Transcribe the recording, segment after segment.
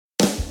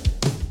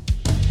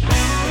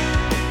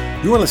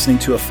You are listening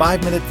to a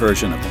 5-minute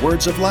version of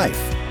Words of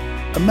Life,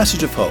 a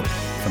message of hope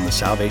from the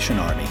Salvation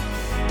Army.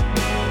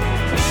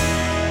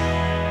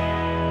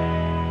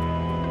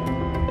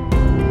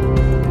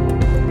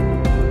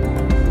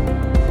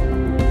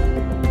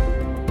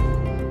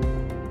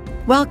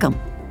 Welcome.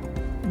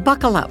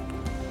 Buckle up.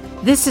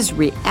 This is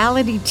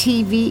reality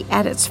TV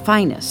at its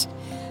finest.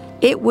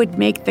 It would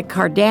make the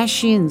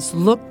Kardashians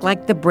look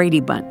like the Brady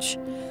Bunch.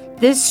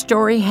 This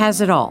story has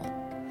it all.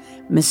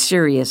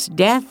 Mysterious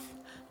death,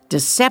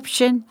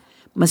 deception,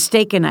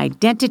 mistaken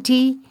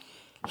identity,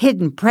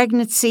 hidden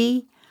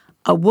pregnancy,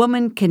 a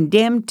woman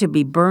condemned to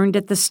be burned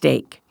at the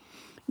stake.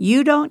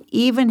 You don't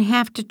even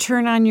have to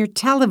turn on your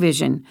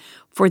television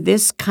for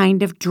this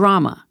kind of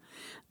drama.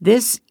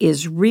 This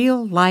is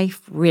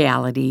real-life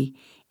reality,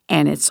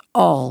 and it's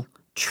all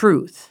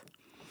truth.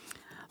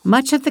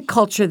 Much of the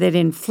culture that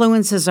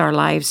influences our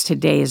lives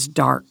today is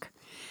dark.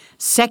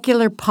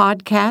 Secular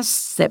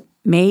podcasts that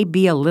may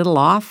be a little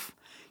off,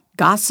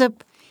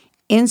 gossip,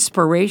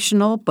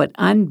 inspirational but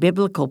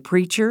unbiblical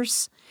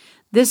preachers.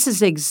 This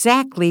is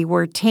exactly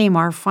where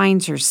Tamar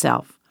finds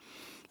herself,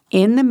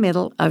 in the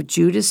middle of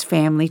Judah's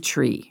family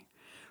tree.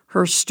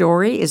 Her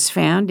story is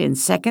found in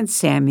 2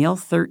 Samuel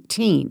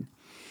 13.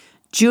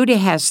 Judah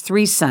has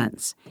 3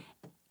 sons,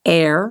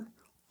 Er,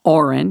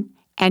 Oren,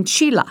 and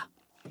Shelah.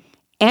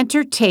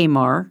 Enter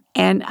Tamar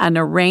and an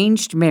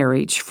arranged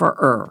marriage for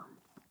Ur.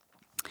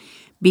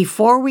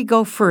 Before we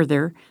go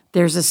further,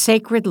 there's a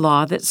sacred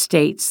law that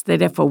states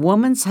that if a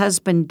woman's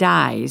husband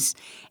dies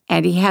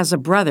and he has a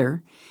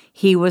brother,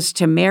 he was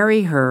to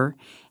marry her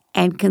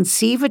and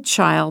conceive a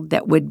child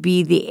that would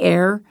be the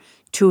heir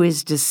to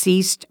his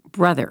deceased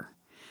brother.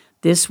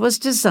 This was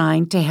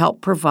designed to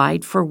help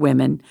provide for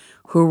women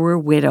who were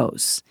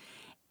widows.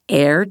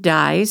 Er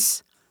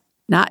dies,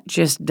 not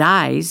just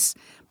dies,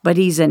 but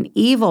he's an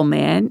evil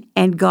man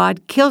and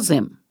God kills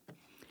him.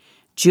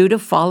 Judah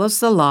follows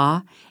the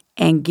law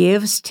and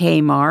gives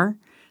Tamar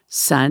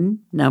son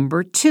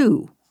number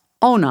 2,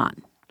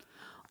 Onan.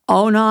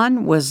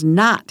 Onan was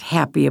not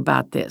happy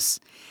about this.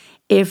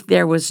 If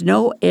there was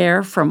no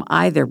heir from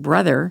either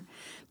brother,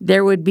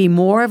 there would be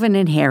more of an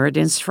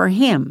inheritance for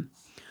him.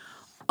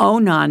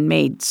 Onan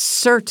made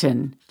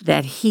certain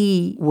that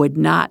he would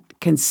not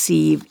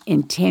conceive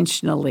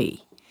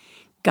intentionally.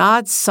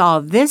 God saw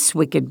this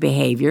wicked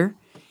behavior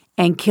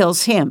and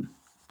kills him.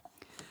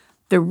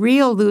 The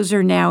real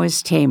loser now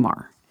is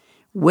Tamar,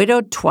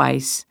 widowed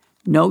twice,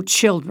 no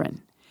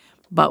children.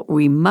 But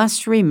we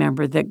must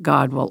remember that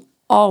God will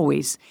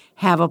always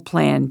have a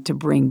plan to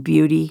bring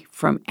beauty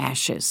from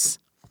ashes.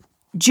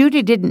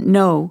 Judah didn't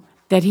know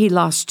that he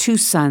lost 2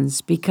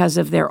 sons because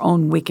of their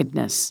own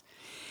wickedness.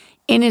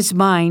 In his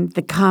mind,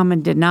 the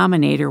common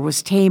denominator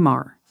was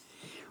Tamar.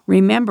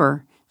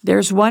 Remember,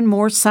 there's one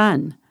more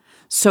son.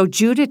 So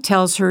Judah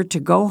tells her to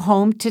go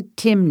home to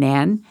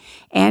Timnan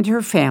and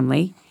her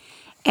family,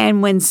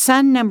 and when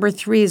son number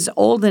 3 is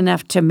old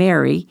enough to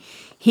marry,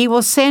 he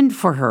will send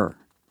for her.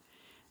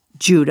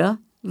 Judah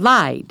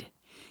lied.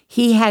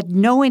 He had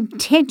no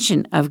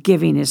intention of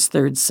giving his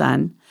 3rd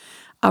son,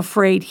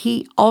 afraid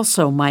he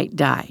also might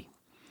die.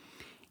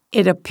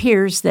 It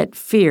appears that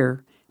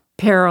fear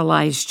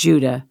paralyzed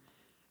Judah,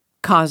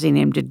 causing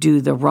him to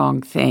do the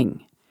wrong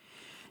thing.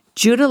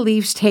 Judah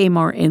leaves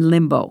Tamar in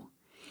limbo.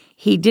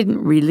 He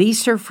didn't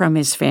release her from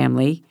his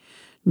family,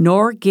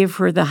 nor give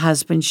her the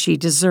husband she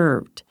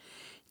deserved.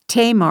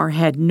 Tamar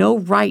had no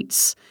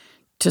rights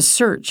to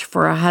search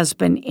for a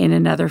husband in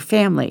another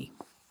family.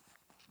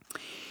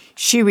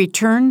 She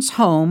returns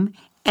home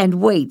and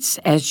waits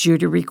as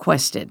Judah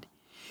requested.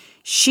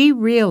 She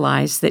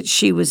realized that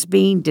she was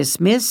being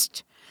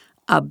dismissed,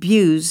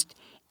 abused,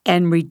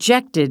 and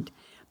rejected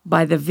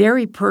by the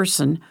very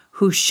person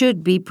who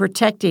should be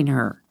protecting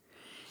her.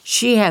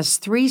 She has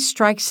 3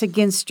 strikes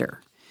against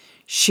her.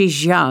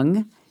 She's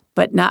young,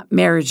 but not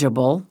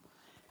marriageable,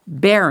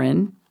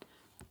 barren,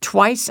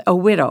 twice a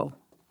widow.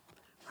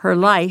 Her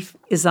life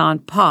is on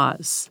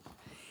pause.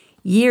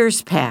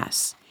 Years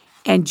pass,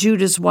 and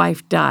Judah's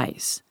wife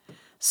dies.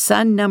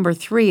 Son number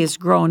 3 is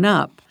grown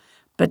up,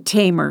 but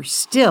Tamar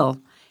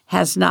still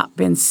has not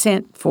been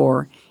sent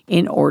for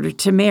in order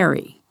to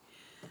marry.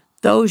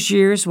 Those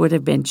years would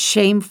have been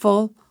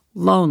shameful,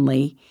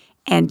 lonely,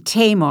 and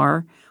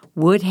Tamar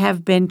would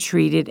have been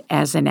treated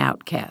as an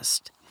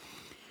outcast.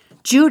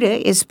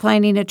 Judah is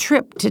planning a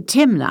trip to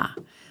Timnah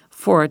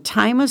for a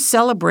time of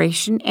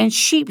celebration and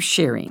sheep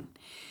shearing.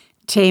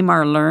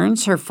 Tamar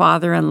learns her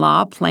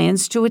father-in-law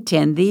plans to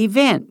attend the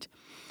event.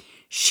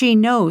 She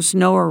knows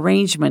no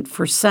arrangement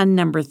for son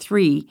number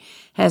 3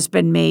 has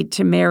been made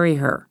to marry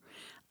her.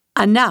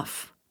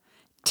 Enough!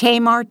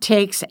 Tamar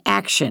takes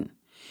action.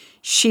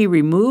 She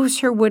removes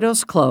her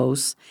widow's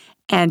clothes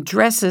and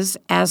dresses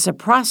as a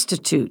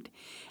prostitute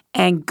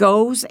and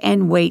goes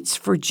and waits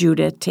for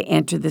Judah to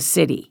enter the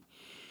city.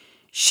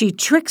 She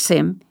tricks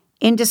him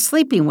into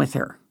sleeping with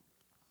her.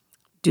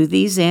 Do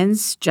these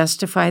ends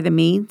justify the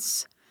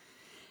means?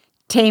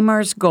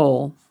 Tamar's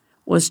goal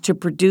was to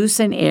produce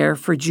an heir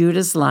for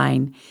Judah's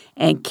line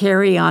and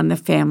carry on the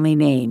family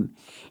name.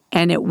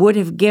 and it would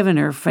have given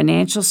her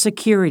financial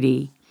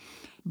security,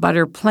 but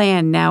her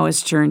plan now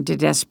has turned to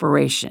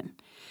desperation.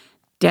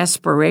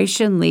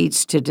 Desperation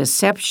leads to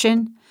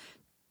deception.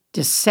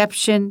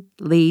 Deception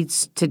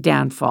leads to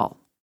downfall.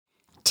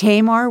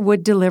 Tamar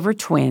would deliver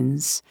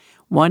twins.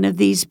 One of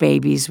these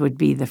babies would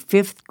be the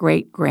 5th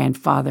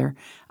great-grandfather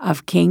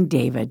of King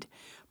David,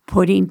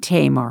 putting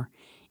Tamar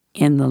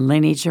in the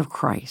lineage of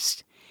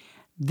Christ.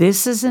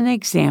 This is an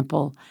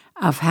example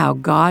of how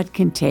God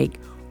can take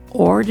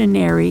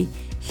ordinary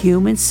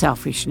human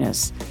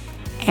selfishness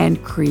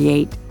and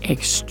create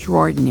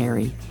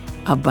extraordinary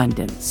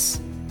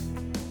abundance.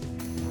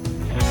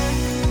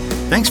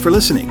 Thanks for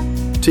listening.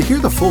 To hear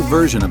the full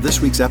version of this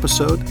week's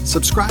episode,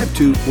 subscribe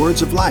to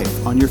Words of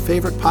Life on your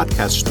favorite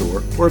podcast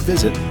store or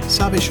visit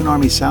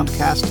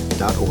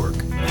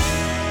SalvationArmySoundcast.org.